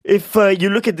If you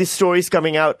look at the stories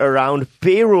coming out around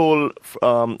payroll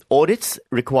audits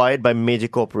required by major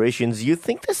corporations, you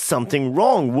think there's something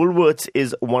wrong. Woolworths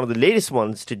is one of the latest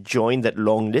ones to join that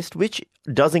long list, which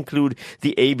does include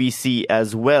the ABC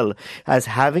as well, as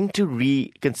having to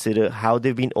reconsider how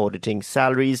they've been auditing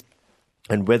salaries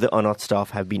and whether or not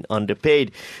staff have been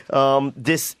underpaid.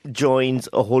 This joins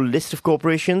a whole list of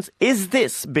corporations. Is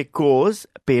this because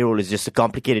payroll is just a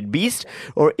complicated beast,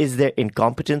 or is there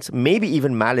incompetence, maybe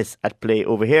even malice at play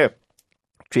over here?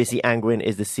 Tracy Angwin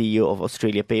is the CEO of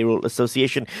Australia Payroll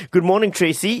Association. Good morning,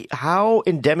 Tracy. How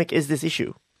endemic is this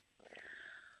issue?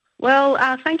 Well,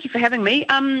 thank you for having me.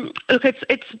 Look,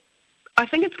 I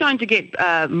think it's going to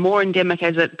get more endemic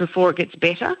before it gets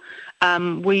better.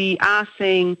 We are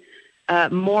seeing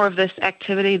more of this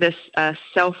activity, this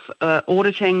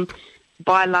self-auditing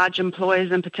by large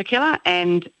employers in particular,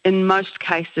 and in most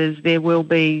cases there will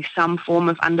be some form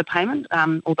of underpayment,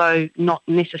 although not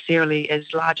necessarily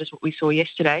as large as what we saw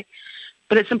yesterday.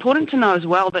 But it's important to know as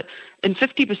well that in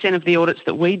 50% of the audits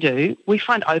that we do, we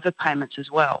find overpayments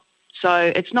as well.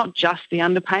 So it's not just the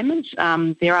underpayments,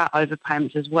 there are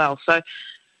overpayments as well. So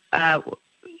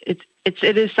it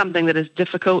is something that is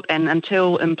difficult, and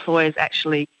until employers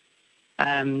actually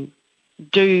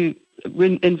do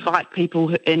invite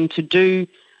people in to do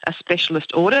a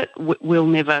specialist audit, we'll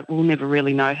never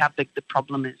really know how big the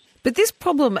problem is. But this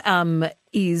problem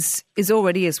is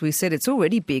already, as we said, it's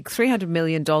already big. $300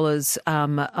 million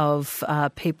of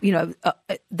people,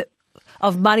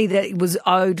 of money that was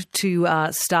owed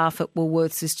to staff at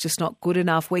Woolworths is just not good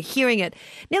enough. We're hearing it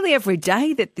nearly every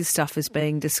day that this stuff is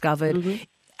being discovered.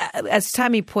 Mm-hmm. As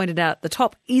Tammy pointed out at the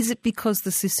top, is it because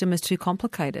the system is too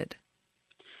complicated?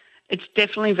 It's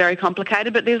definitely very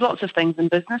complicated, but there's lots of things in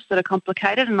business that are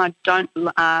complicated, and I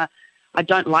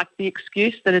don't like the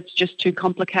excuse that it's just too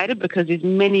complicated, because there's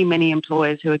many, many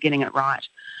employers who are getting it right.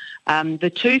 The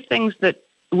two things that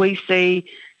we see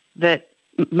that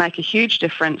make a huge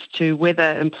difference to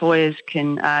whether employers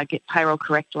can get payroll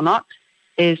correct or not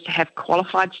is to have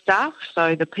qualified staff.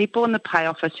 So the people in the pay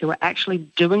office who are actually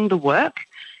doing the work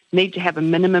need to have a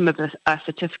minimum of a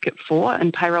certificate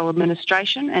in payroll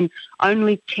administration, and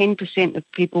only 10%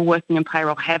 of people working in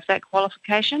payroll have that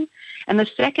qualification. And the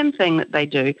second thing that they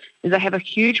do is they have a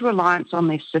huge reliance on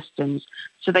their systems.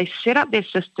 So they set up their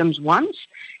systems once,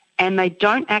 and they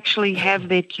don't actually have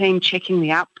their team checking the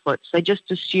outputs. They just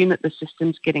assume that the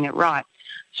system's getting it right.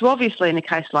 So obviously in a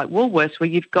case like Woolworths, where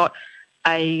you've got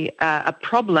a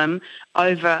problem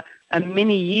over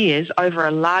many years, over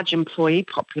a large employee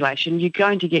population, you're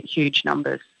going to get huge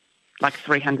numbers, like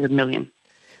 300 million.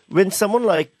 When someone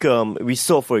like, we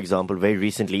saw, for example, very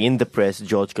recently in the press,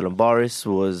 George Calombaris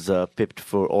was pipped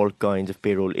for all kinds of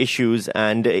payroll issues.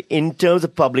 And in terms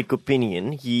of public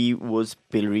opinion, he was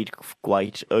pilloried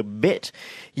quite a bit.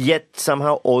 Yet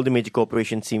somehow all the major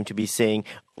corporations seem to be saying,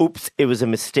 oops, it was a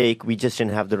mistake. We just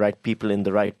didn't have the right people in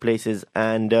the right places.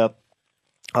 And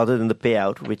other than the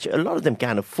payout, which a lot of them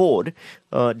can afford,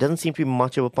 doesn't seem to be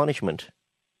much of a punishment.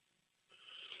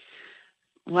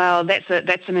 Well, that's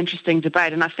an interesting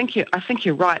debate, and I think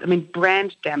you're right. I mean,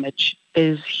 brand damage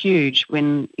is huge.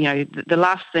 When the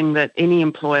last thing that any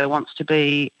employer wants to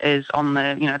be is on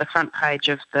the front page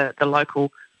of the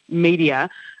local media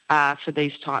for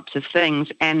these types of things.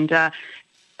 And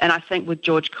I think with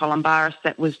George Calombaris,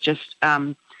 that was just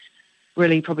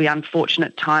really probably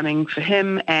unfortunate timing for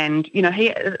him. And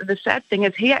the sad thing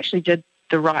is he actually did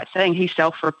the right thing. He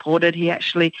self-reported. He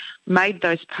actually made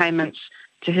those payments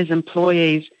to his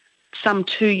employees some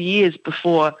 2 years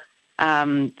before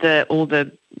all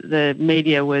the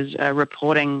media was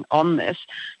reporting on this.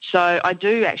 So I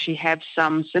do actually have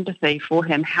some sympathy for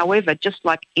him. However, just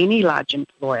like any large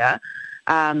employer,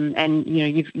 and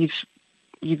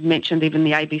you've mentioned even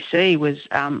the ABC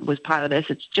was part of this.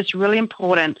 It's just really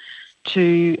important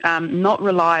to not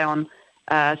rely on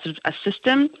sort of a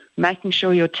system, making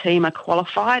sure your team are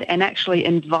qualified, and actually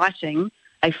inviting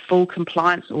a full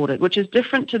compliance audit, which is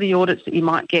different to the audits that you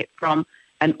might get from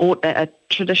a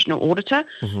traditional auditor.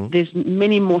 Mm-hmm. There's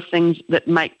many more things that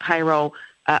make payroll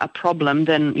a problem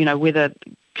than whether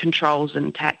controls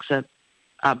and tax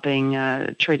are being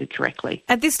treated correctly.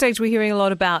 At this stage, we're hearing a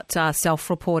lot about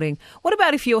self-reporting. What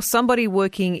about if you're somebody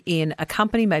working in a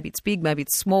company, maybe it's big, maybe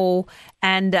it's small,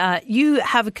 and you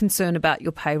have a concern about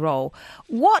your payroll?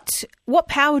 What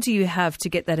power do you have to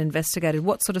get that investigated?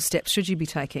 What sort of steps should you be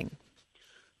taking?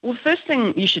 Well, the first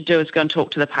thing you should do is go and talk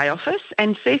to the pay office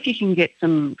and see if you can get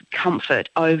some comfort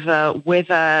over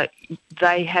whether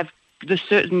they have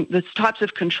the types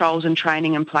of controls and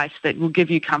training in place that will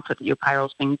give you comfort that your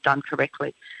payroll's being done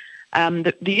correctly.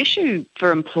 The issue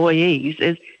for employees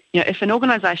is if an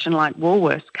organisation like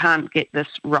Woolworths can't get this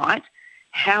right,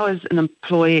 how is an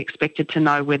employee expected to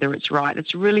know whether it's right?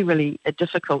 It's really, really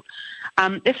difficult.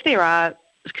 If there are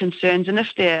concerns, and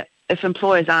if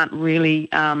employers aren't really,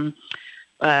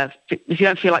 if you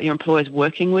don't feel like your employer's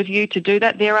working with you to do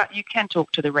that, you can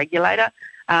talk to the regulator.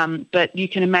 But you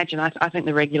can imagine, I think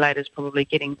the regulator's probably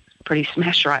getting pretty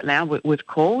smashed right now with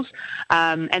calls,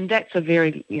 and that's a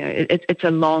very, it's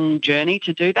a long journey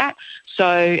to do that.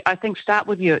 So I think start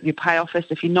with your pay office.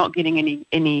 If you're not getting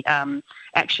any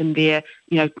action there,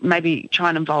 maybe try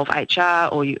and involve HR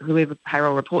or whoever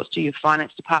payroll reports to, your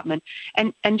finance department,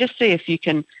 and just see if you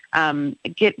can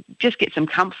get some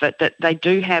comfort that they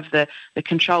do have the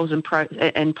controls in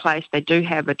place. They do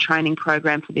have a training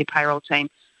program for their payroll team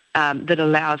that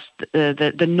allows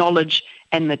the knowledge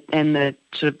and the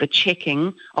sort of the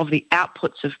checking of the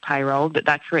outputs of payroll, that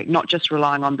they're correct, not just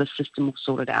relying on the system will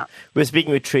sort it out. We're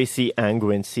speaking with Tracy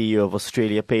Angwin, CEO of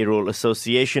Australia Payroll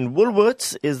Association.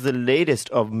 Woolworths is the latest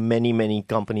of many, many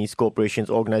companies, corporations,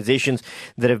 organizations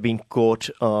that have been caught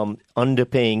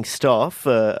underpaying staff.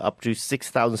 Up to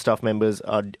 6,000 staff members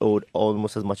are owed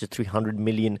almost as much as $300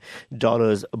 million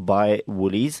by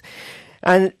Woolies.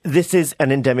 And this is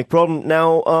an endemic problem.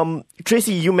 Now,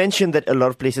 Tracy, you mentioned that a lot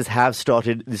of places have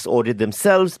started this audit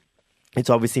themselves.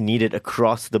 It's obviously needed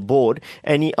across the board.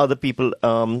 Any other people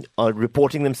are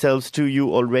reporting themselves to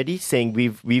you already, saying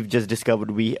we've just discovered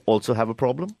we also have a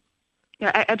problem?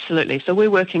 Yeah, absolutely. So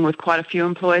we're working with quite a few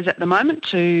employers at the moment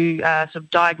to sort of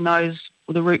diagnose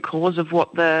the root cause of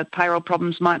what the payroll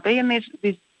problems might be. And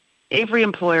there's every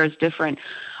employer is different.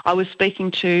 I was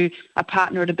speaking to a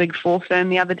partner at a Big Four firm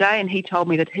the other day, and he told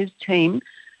me that his team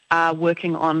are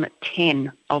working on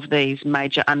 10 of these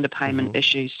major underpayment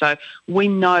issues. So we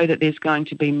know that there's going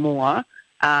to be more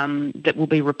that will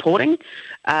be reporting.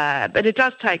 But it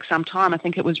does take some time. I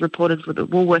think it was reported that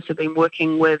Woolworths have been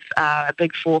working with a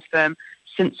Big Four firm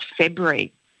since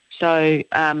February. So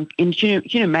can you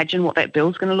imagine what that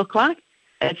bill's going to look like?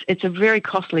 It's a very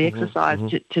costly exercise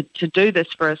to do this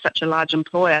for such a large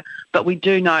employer, but we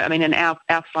do know, and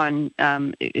our phone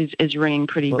is ringing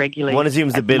pretty regularly. One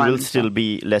assumes the bill will still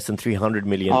be less than $300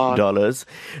 million.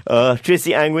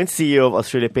 Tracy Angwin, CEO of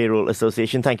Australia Payroll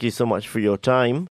Association, thank you so much for your time.